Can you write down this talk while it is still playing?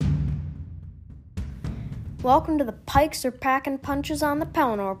Welcome to the Pikes are Packing Punches on the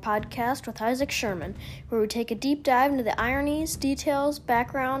Pelennor podcast with Isaac Sherman, where we take a deep dive into the ironies, details,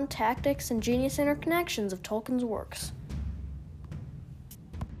 background, tactics, and genius interconnections of Tolkien's works.